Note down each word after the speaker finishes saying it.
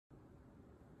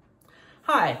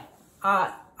Hi,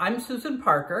 I'm Susan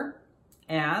Parker,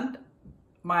 and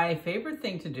my favorite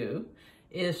thing to do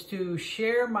is to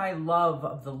share my love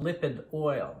of the lipid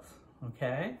oils,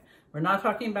 okay? We're not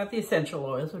talking about the essential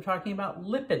oils, we're talking about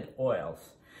lipid oils.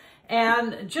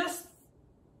 And just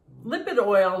lipid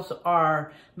oils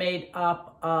are made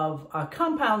up of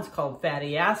compounds called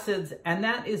fatty acids, and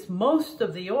that is most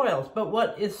of the oils. But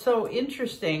what is so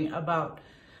interesting about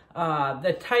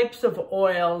the types of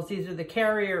oils, these are the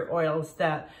carrier oils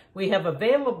that we have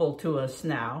available to us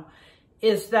now,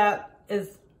 is the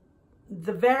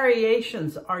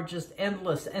variations are just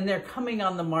endless, and they're coming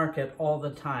on the market all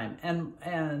the time.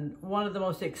 And one of the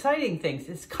most exciting things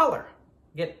is color.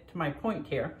 Get to my point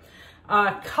here.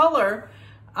 Color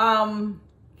can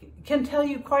tell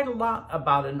you quite a lot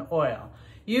about an oil.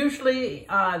 Usually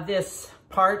this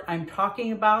part I'm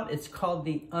talking about, it's called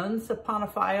the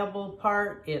unsaponifiable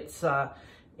part. It's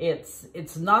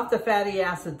not the fatty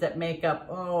acids that make up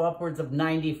upwards of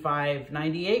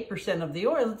 98% of the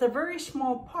oil. It's a very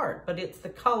small part, but it's the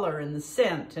color and the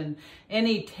scent and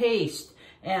any taste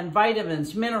and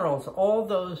vitamins, minerals, all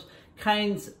those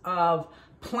kinds of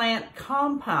plant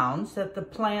compounds that the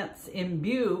plants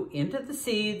imbue into the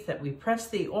seeds that we press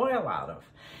the oil out of.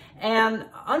 And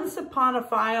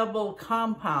unsaponifiable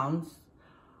compounds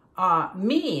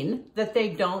mean that they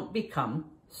don't become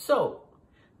soap.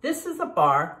 This is a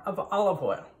bar of olive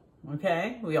oil,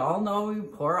 okay? We all know we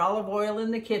pour olive oil in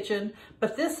the kitchen,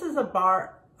 but this is a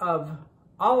bar of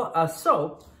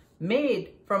soap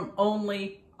made from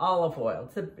only olive oil.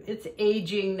 It's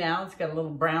aging now, it's got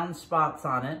little brown spots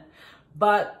on it.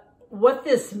 But what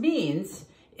this means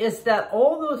is that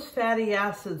all those fatty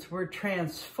acids were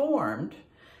transformed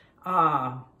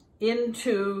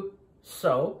into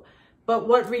soap, but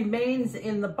what remains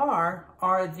in the bar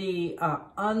are the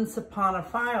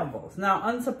unsaponifiables. Now,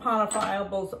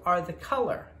 unsaponifiables are the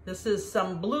color. This is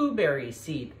some blueberry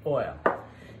seed oil.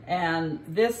 And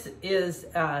this is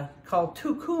called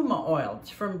tucuma oil.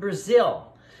 It's from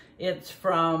Brazil. It's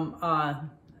from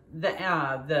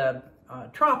the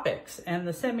tropics and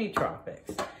the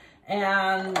semi-tropics.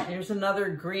 And here's another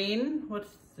green.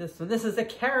 What's this one? This is a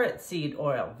carrot seed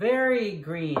oil, very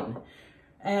green.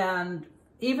 And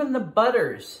even the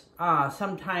butters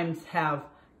sometimes have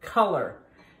color.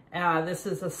 This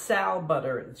is a sal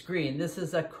butter, it's green. This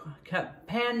is a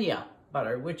campania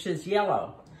butter, which is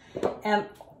yellow. And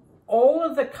all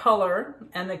of the color,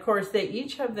 and of course they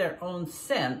each have their own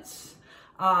scents,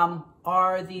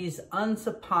 are these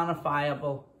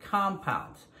unsaponifiable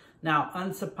compounds. Now,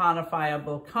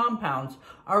 unsaponifiable compounds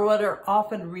are what are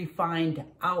often refined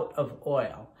out of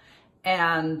oil.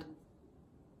 And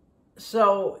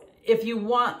so if you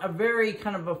want a very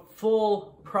kind of a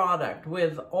full product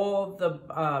with all the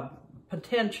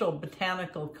potential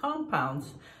botanical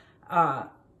compounds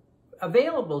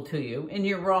available to you in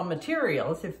your raw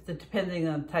materials, depending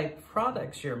on the type of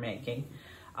products you're making,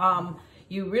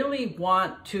 you really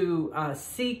want to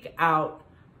seek out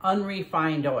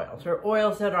unrefined oils, or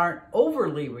oils that aren't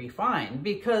overly refined,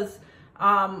 because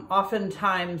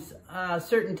oftentimes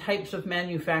certain types of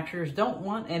manufacturers don't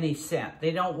want any scent, they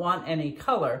don't want any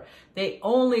color, they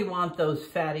only want those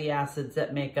fatty acids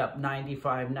that make up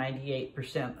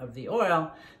 98% of the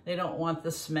oil. They don't want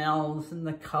the smells and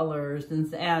the colors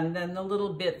and then the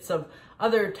little bits of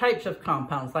other types of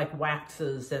compounds like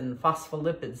waxes and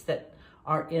phospholipids that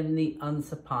are in the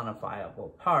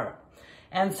unsaponifiable part.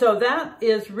 And so that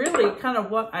is really kind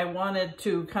of what I wanted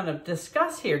to kind of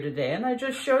discuss here today. And I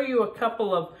just show you a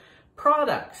couple of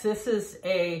products. This is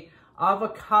a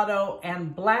avocado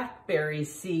and blackberry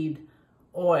seed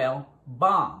oil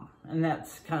balm, and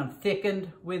that's kind of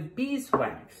thickened with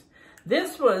beeswax.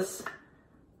 This was,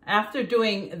 after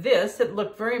doing this, it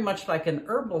looked very much like an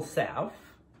herbal salve.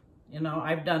 You know,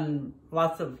 I've done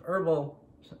lots of herbal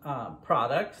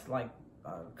products like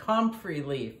comfrey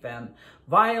leaf and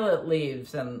violet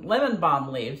leaves and lemon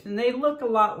balm leaves, and they look a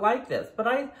lot like this.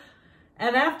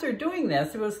 And after doing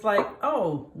this, it was like,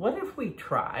 oh, what if we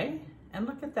try? And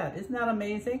look at that, isn't that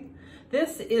amazing?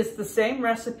 This is the same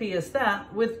recipe as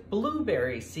that with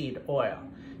blueberry seed oil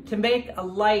to make a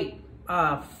light,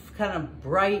 kind of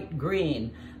bright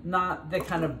green, not the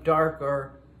kind of dark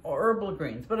or herbal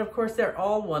greens. But of course, they're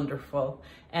all wonderful,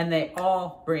 and they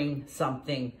all bring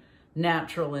something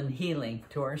natural and healing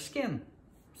to our skin.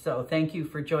 So thank you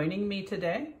for joining me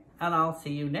today, and I'll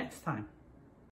see you next time.